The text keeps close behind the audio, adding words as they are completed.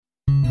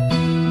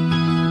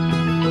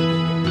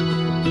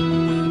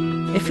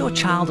if your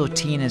child or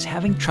teen is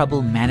having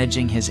trouble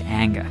managing his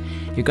anger,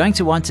 you're going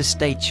to want to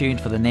stay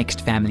tuned for the next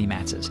Family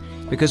Matters,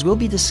 because we'll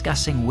be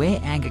discussing where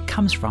anger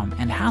comes from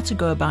and how to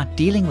go about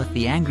dealing with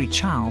the angry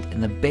child in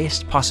the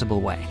best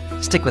possible way.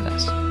 Stick with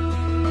us.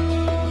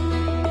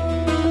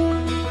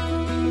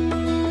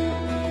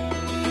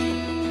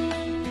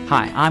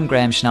 Hi, I'm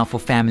Graham Schnell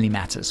for Family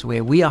Matters,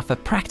 where we offer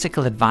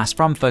practical advice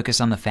from Focus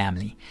on the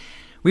Family.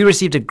 We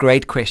received a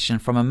great question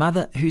from a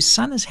mother whose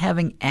son is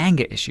having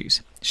anger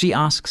issues. She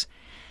asks,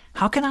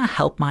 how can I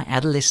help my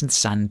adolescent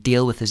son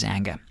deal with his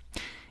anger?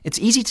 It's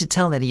easy to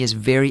tell that he is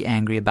very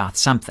angry about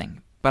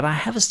something, but I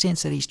have a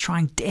sense that he's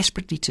trying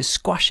desperately to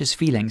squash his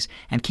feelings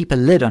and keep a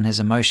lid on his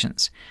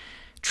emotions.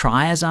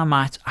 Try as I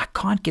might, I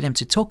can't get him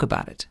to talk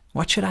about it.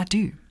 What should I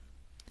do?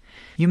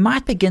 You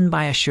might begin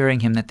by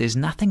assuring him that there's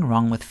nothing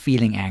wrong with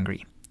feeling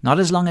angry, not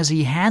as long as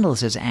he handles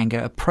his anger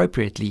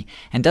appropriately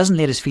and doesn't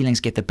let his feelings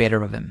get the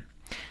better of him.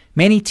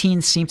 Many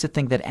teens seem to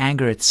think that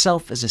anger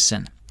itself is a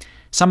sin.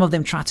 Some of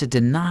them try to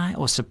deny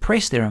or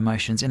suppress their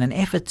emotions in an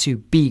effort to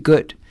be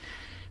good.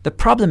 The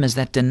problem is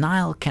that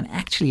denial can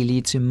actually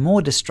lead to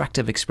more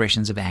destructive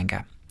expressions of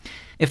anger.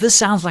 If this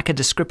sounds like a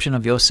description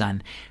of your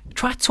son,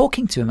 try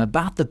talking to him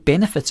about the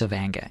benefits of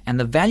anger and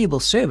the valuable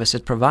service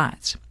it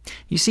provides.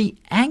 You see,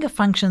 anger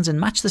functions in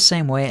much the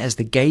same way as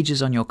the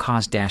gauges on your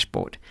car's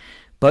dashboard.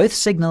 Both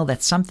signal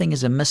that something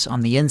is amiss on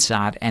the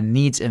inside and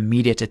needs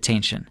immediate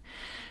attention.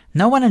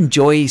 No one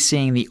enjoys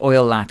seeing the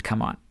oil light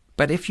come on,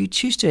 but if you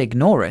choose to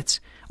ignore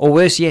it, or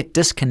worse yet,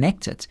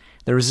 disconnect it,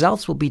 the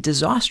results will be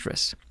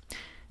disastrous.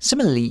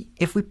 Similarly,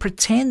 if we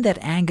pretend that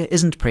anger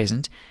isn't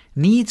present,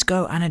 needs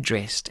go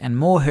unaddressed and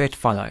more hurt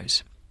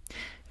follows.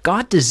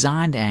 God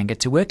designed anger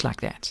to work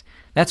like that.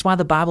 That's why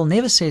the Bible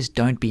never says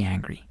don't be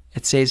angry.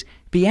 It says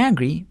be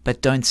angry,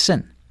 but don't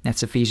sin.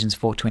 That's Ephesians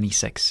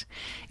 4:26.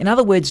 In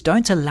other words,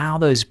 don't allow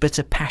those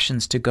bitter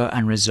passions to go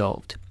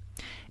unresolved.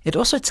 It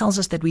also tells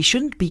us that we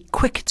shouldn't be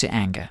quick to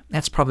anger.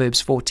 That's Proverbs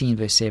 14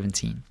 verse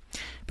 17.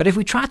 But if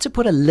we try to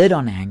put a lid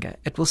on anger,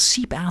 it will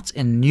seep out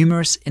in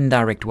numerous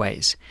indirect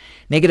ways.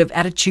 Negative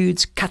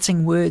attitudes,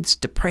 cutting words,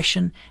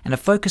 depression, and a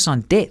focus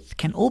on death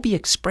can all be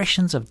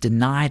expressions of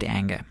denied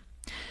anger.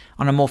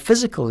 On a more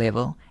physical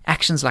level,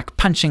 actions like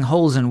punching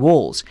holes in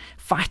walls,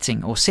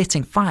 fighting, or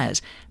setting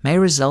fires may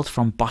result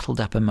from bottled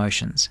up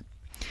emotions.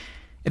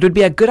 It would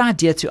be a good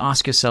idea to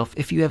ask yourself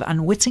if you have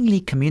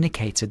unwittingly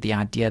communicated the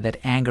idea that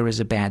anger is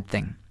a bad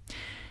thing.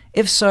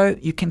 If so,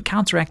 you can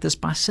counteract this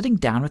by sitting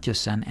down with your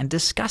son and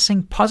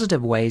discussing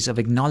positive ways of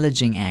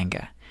acknowledging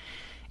anger.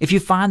 If you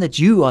find that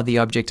you are the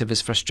object of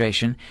his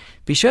frustration,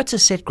 be sure to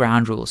set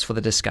ground rules for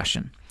the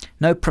discussion.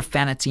 No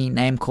profanity,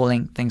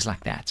 name-calling, things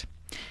like that.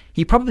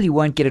 He probably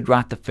won't get it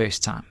right the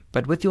first time,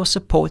 but with your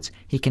support,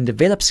 he can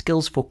develop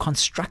skills for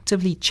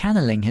constructively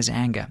channeling his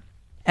anger.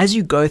 As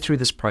you go through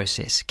this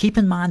process, keep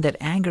in mind that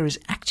anger is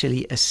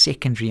actually a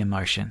secondary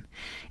emotion.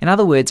 In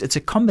other words, it's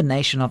a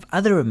combination of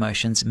other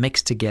emotions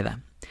mixed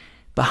together.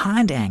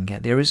 Behind anger,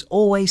 there is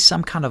always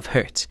some kind of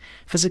hurt,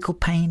 physical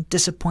pain,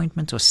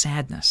 disappointment, or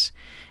sadness.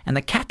 And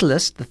the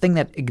catalyst, the thing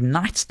that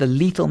ignites the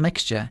lethal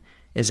mixture,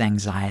 is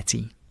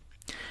anxiety.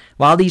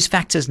 While these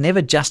factors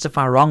never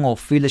justify wrong or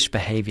foolish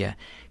behavior,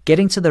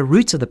 getting to the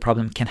root of the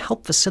problem can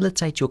help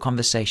facilitate your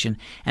conversation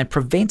and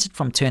prevent it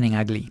from turning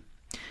ugly.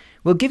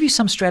 We'll give you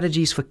some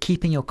strategies for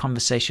keeping your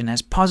conversation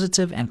as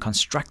positive and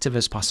constructive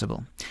as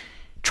possible.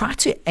 Try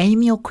to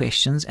aim your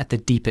questions at the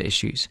deeper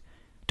issues.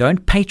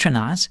 Don't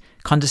patronize.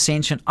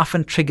 Condescension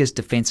often triggers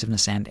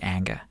defensiveness and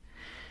anger.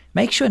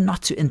 Make sure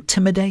not to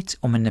intimidate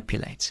or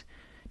manipulate.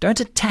 Don't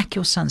attack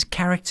your son's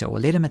character or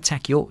let him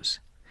attack yours.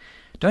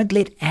 Don't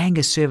let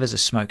anger serve as a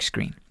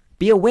smokescreen.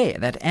 Be aware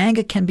that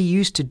anger can be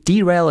used to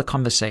derail a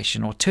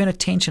conversation or turn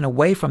attention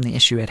away from the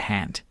issue at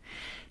hand.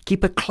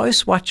 Keep a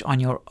close watch on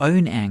your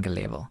own anger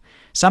level.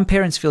 Some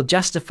parents feel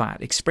justified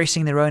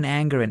expressing their own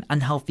anger in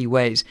unhealthy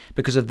ways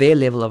because of their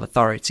level of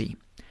authority.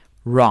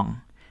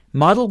 Wrong.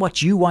 Model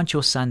what you want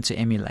your son to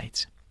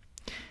emulate.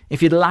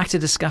 If you'd like to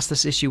discuss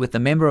this issue with a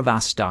member of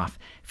our staff,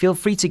 feel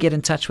free to get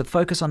in touch with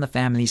Focus on the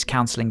Family's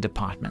counseling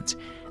department.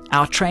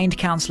 Our trained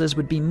counselors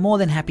would be more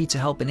than happy to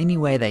help in any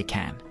way they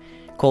can.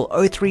 Call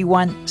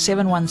 031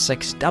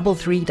 716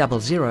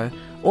 3300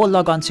 or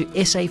log on to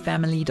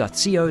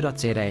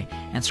safamily.co.za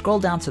and scroll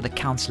down to the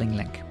counseling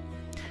link.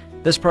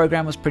 This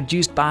program was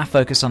produced by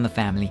Focus on the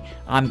Family.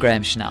 I'm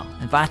Graham Schnell,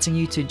 inviting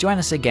you to join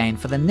us again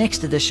for the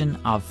next edition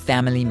of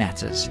Family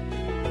Matters.